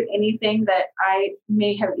wins, think of anything that I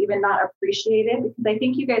may have even not appreciated? Because I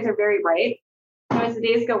think you guys are very right. As the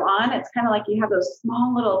days go on, it's kind of like you have those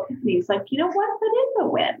small little epiphanies, like, you know what, that is a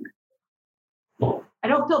win. I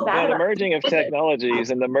don't feel bad about the merging of technologies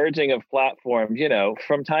and the merging of platforms,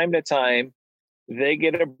 from time to time, they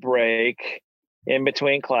get a break in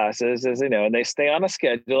between classes, and they stay on a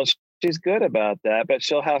schedule. She's good about that, but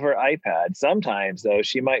she'll have her iPad. Sometimes, though,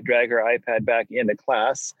 she might drag her iPad back into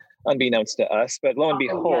class, unbeknownst to us. But lo and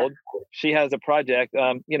behold, she has a project,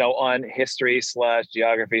 on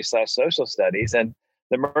history/geography/social studies. And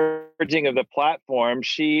the merging of the platform,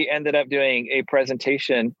 she ended up doing a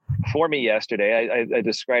presentation for me yesterday. I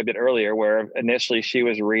described it earlier, where initially she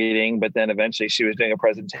was reading, but then eventually she was doing a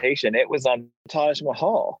presentation. It was on Taj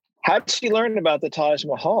Mahal. How did she learn about the Taj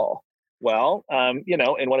Mahal? Well,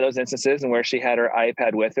 in one of those instances in where she had her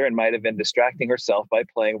iPad with her and might have been distracting herself by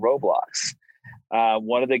playing Roblox.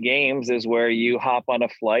 One of the games is where you hop on a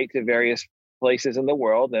flight to various places in the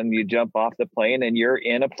world and you jump off the plane and you're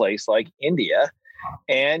in a place like India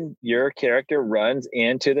and your character runs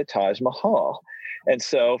into the Taj Mahal. And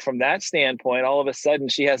so from that standpoint, all of a sudden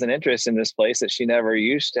she has an interest in this place that she never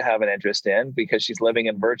used to have an interest in because she's living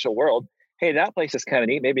in a virtual world. hey, that place is kind of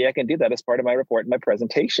neat. Maybe I can do that as part of my report and my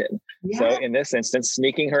presentation. Yeah. So in this instance,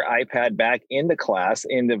 sneaking her iPad back into class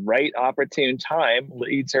in the right opportune time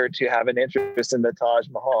leads her to have an interest in the Taj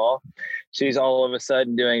Mahal. She's all of a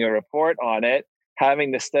sudden doing a report on it,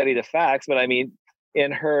 having to study the facts. But I mean,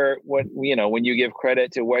 in her, when you give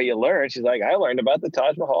credit to where you learn, she's like, I learned about the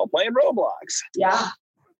Taj Mahal playing Roblox.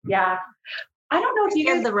 Yeah. I don't know if you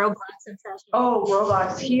guys the Roblox obsession. Oh,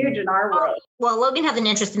 Roblox, huge in our world. Well, Logan has an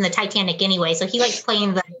interest in the Titanic anyway, so he likes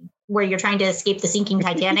playing where you're trying to escape the sinking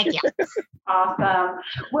Titanic. Yeah. Awesome.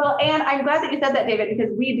 Well, and I'm glad that you said that, David,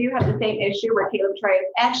 because we do have the same issue where Caleb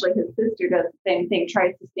actually his sister does the same thing,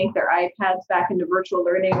 tries to sneak their iPads back into virtual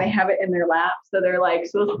learning. They have it in their lap. So they're like,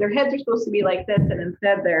 so their heads are supposed to be like this. And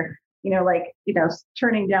instead they're,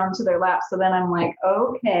 turning down to their lap. So then I'm like,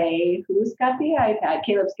 okay, who's got the iPad?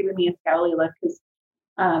 Caleb's giving me a scowly look because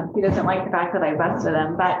he doesn't like the fact that I busted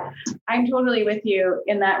him. But I'm totally with you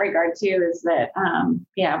in that regard too, is that,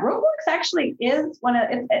 Roblox actually is one of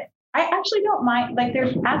it. I actually don't mind, like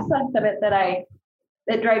there's aspects of it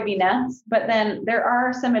that drive me nuts, but then there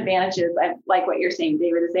are some advantages. I like what you're saying,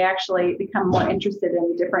 David, is they actually become more interested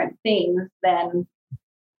in different things than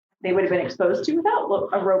they would have been exposed to without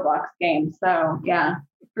a Roblox game. So yeah,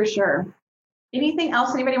 for sure. Anything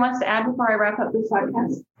else anybody wants to add before I wrap up this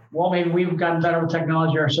podcast? Well, maybe we've gotten better with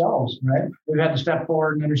technology ourselves, right? We've had to step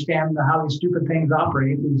forward and understand how these stupid things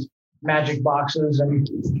operate, these magic boxes,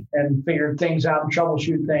 and figure things out and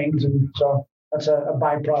troubleshoot things. And so that's a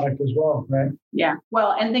byproduct as well, right? Yeah.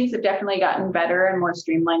 Well, and things have definitely gotten better and more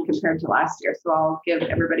streamlined compared to last year. So I'll give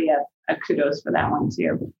everybody a kudos for that one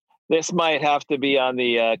too. This might have to be on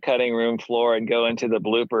the cutting room floor and go into the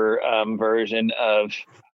blooper version of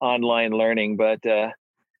online learning, but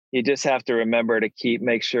you just have to remember to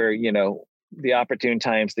make sure, the opportune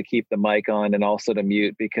times to keep the mic on and also to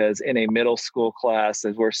mute, because in a middle school class,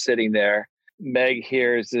 as we're sitting there, Meg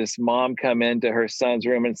hears this mom come into her son's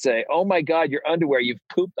room and say, "Oh my God, your underwear, you've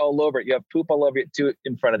pooped all over it. You have poop all over it too,"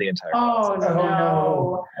 in front of the entire class.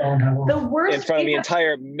 No. Oh no. The worst in front of the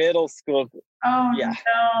entire middle school. Oh yeah.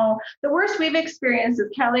 No. The worst we've experienced is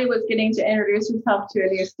Kelly was getting to introduce herself to a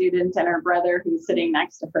new student, and her brother who's sitting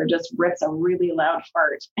next to her just rips a really loud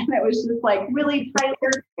fart. And it was just like, really,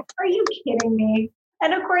 Tyler, are you kidding me?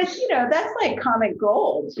 And of course, that's like comic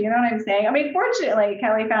gold. You know what I'm saying? I mean, fortunately,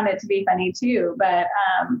 Kelly found it to be funny too, but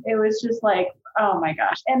it was just like, oh my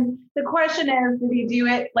gosh. And the question is, did he do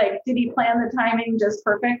it? Like, did he plan the timing just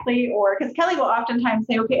perfectly? Or because Kelly will oftentimes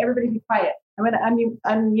say, okay, everybody be quiet. I'm going to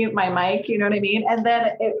unmute my mic. You know what I mean? And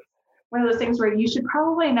then it's one of those things where you should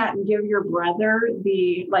probably not give your brother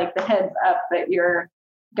the heads up that you're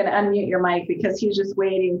going to unmute your mic, because he's just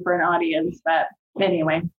waiting for an audience. But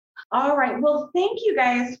anyway. All right. Well, thank you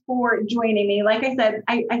guys for joining me. Like I said,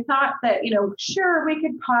 I thought that, sure, we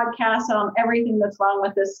could podcast on everything that's wrong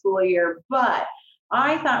with this school year, but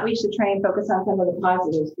I thought we should try and focus on some of the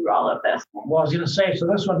positives through all of this. Well, I was going to say, so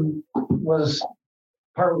this one was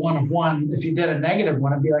part 1 of 1. If you did a negative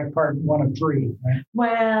one, it'd be like part 1 of 3, right?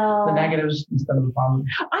 Well, the negatives instead of the positives.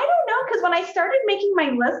 I don't know, because when I started making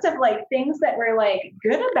my list of things that were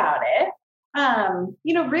good about it,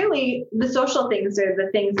 really the social things are the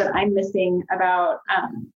things that I'm missing about,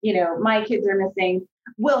 my kids are missing.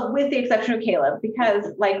 Well, with the exception of Caleb,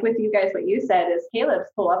 because with you guys, what you said is Caleb's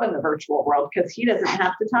full of in the virtual world because he doesn't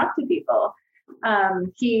have to talk to people.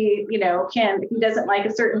 He doesn't like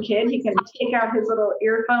a certain kid, he can take out his little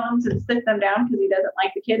earphones and sit them down because he doesn't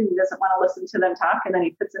like the kid and he doesn't want to listen to them talk, and then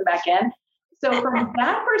he puts them back in. So from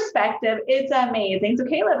that perspective, it's amazing. So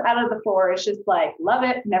Caleb out of the 4 is just love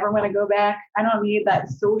it, never want to go back. I don't need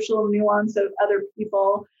that social nuance of other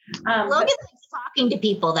people. Logan likes talking to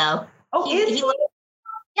people though. Oh,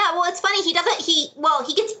 yeah, well, it's funny. He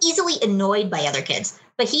gets easily annoyed by other kids,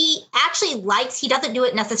 but he doesn't do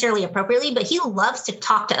it necessarily appropriately, but he loves to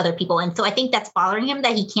talk to other people. And so I think that's bothering him,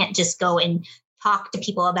 that he can't just go and talk to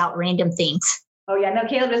people about random things. Oh yeah, no,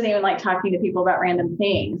 Caleb doesn't even like talking to people about random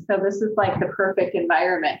things. So this is the perfect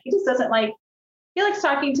environment. He just doesn't he likes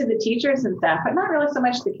talking to the teachers and stuff, but not really so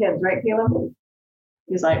much the kids, right, Caleb?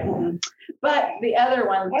 He's like, But the other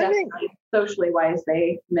ones, definitely socially wise,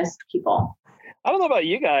 they miss people. I don't know about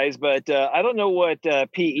you guys, but I don't know what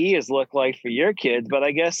PE has looked like for your kids, but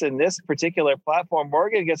I guess in this particular platform,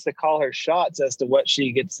 Morgan gets to call her shots as to what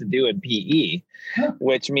she gets to do in PE,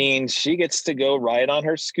 which means she gets to go ride on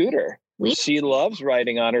her scooter. She loves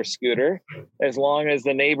riding on her scooter as long as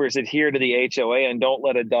the neighbors adhere to the HOA and don't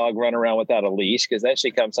let a dog run around without a leash, because then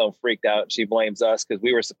she comes home freaked out and she blames us because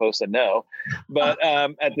we were supposed to know. But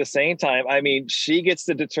at the same time, she gets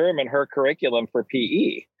to determine her curriculum for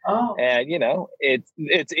PE. Oh. And,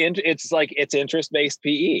 it's interest-based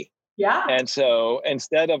PE. Yeah. And so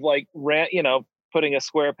instead of like, putting a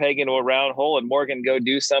square peg into a round hole and Morgan go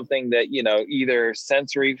do something that, either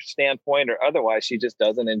sensory standpoint or otherwise, she just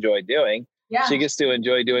doesn't enjoy doing. Yeah. She gets to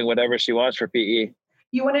enjoy doing whatever she wants for PE.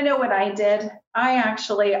 You want to know what I did? I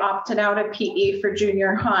actually opted out of PE for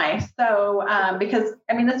junior high. So, because,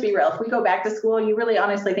 let's be real. If we go back to school, you really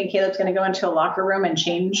honestly think Caleb's going to go into a locker room and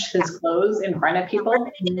change his clothes in front of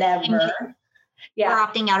people? Never. Yeah. We're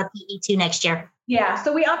opting out of PE too next year. Yeah.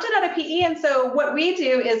 So we opted out of PE. And so what we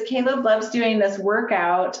do is Caleb loves doing this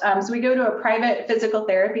workout. So we go to a private physical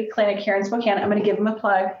therapy clinic here in Spokane. I'm going to give them a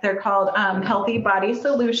plug. They're called Healthy Body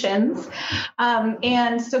Solutions.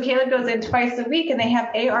 And so Caleb goes in twice a week and they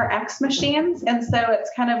have ARX machines. And so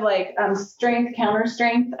it's kind of like strength, counter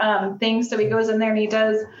strength things. So he goes in there and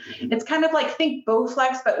it's kind of like think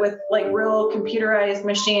Bowflex, but with like real computerized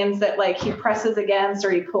machines that like he presses against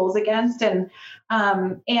or he pulls against. And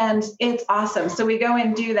it's awesome. So we go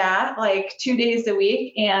and do that like 2 days a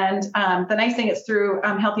week. And the nice thing is through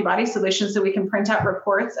Healthy Body Solutions, so we can print out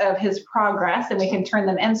reports of his progress and we can turn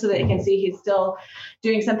them in so that you can see he's still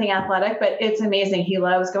doing something athletic. But it's amazing. He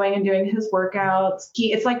loves going and doing his workouts.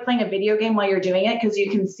 It's like playing a video game while you're doing it because you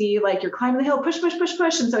can see like you're climbing the hill, push, push, push,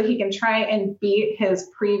 push. And so he can try and beat his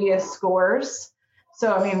previous scores.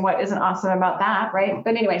 So, what isn't awesome about that, right?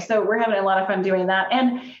 But anyway, so we're having a lot of fun doing that.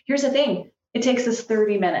 And here's the thing. It takes us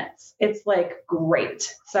 30 minutes. It's like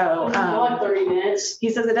great. So like 30 minutes. He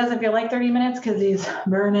says it doesn't feel like 30 minutes because he's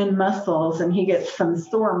burning muscles and he gets some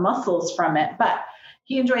sore muscles from it. But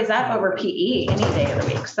he enjoys that over PE any day of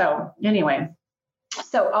the week. So anyway,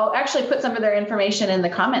 so I'll actually put some of their information in the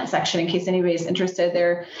comment section in case anybody's interested.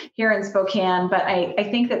 They're here in Spokane, but I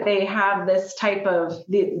think that they have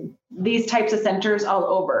these types of centers all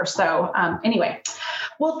over. So anyway.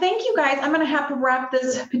 Well, thank you guys. I'm going to have to wrap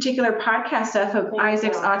this particular podcast up of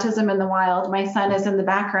Isaac's Autism in the Wild. My son is in the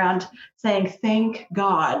background saying, thank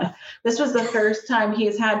God. This was the first time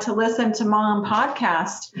he's had to listen to Mom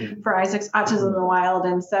podcast for Isaac's Autism in the Wild.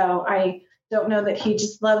 And so I don't know that he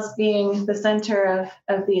just loves being the center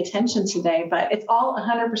of the attention today, but it's all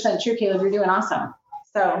 100% true, Caleb. You're doing awesome.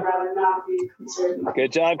 So I'd rather not be concerned.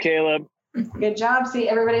 Good job, Caleb. Good job. See,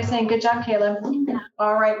 everybody's saying good job, Caleb.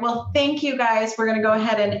 All right. Well, thank you guys. We're going to go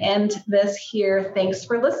ahead and end this here. Thanks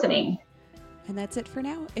for listening. And that's it for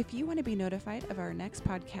now. If you want to be notified of our next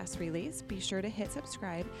podcast release, be sure to hit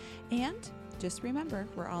subscribe. And just remember,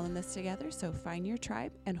 we're all in this together. So find your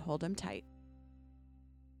tribe and hold them tight.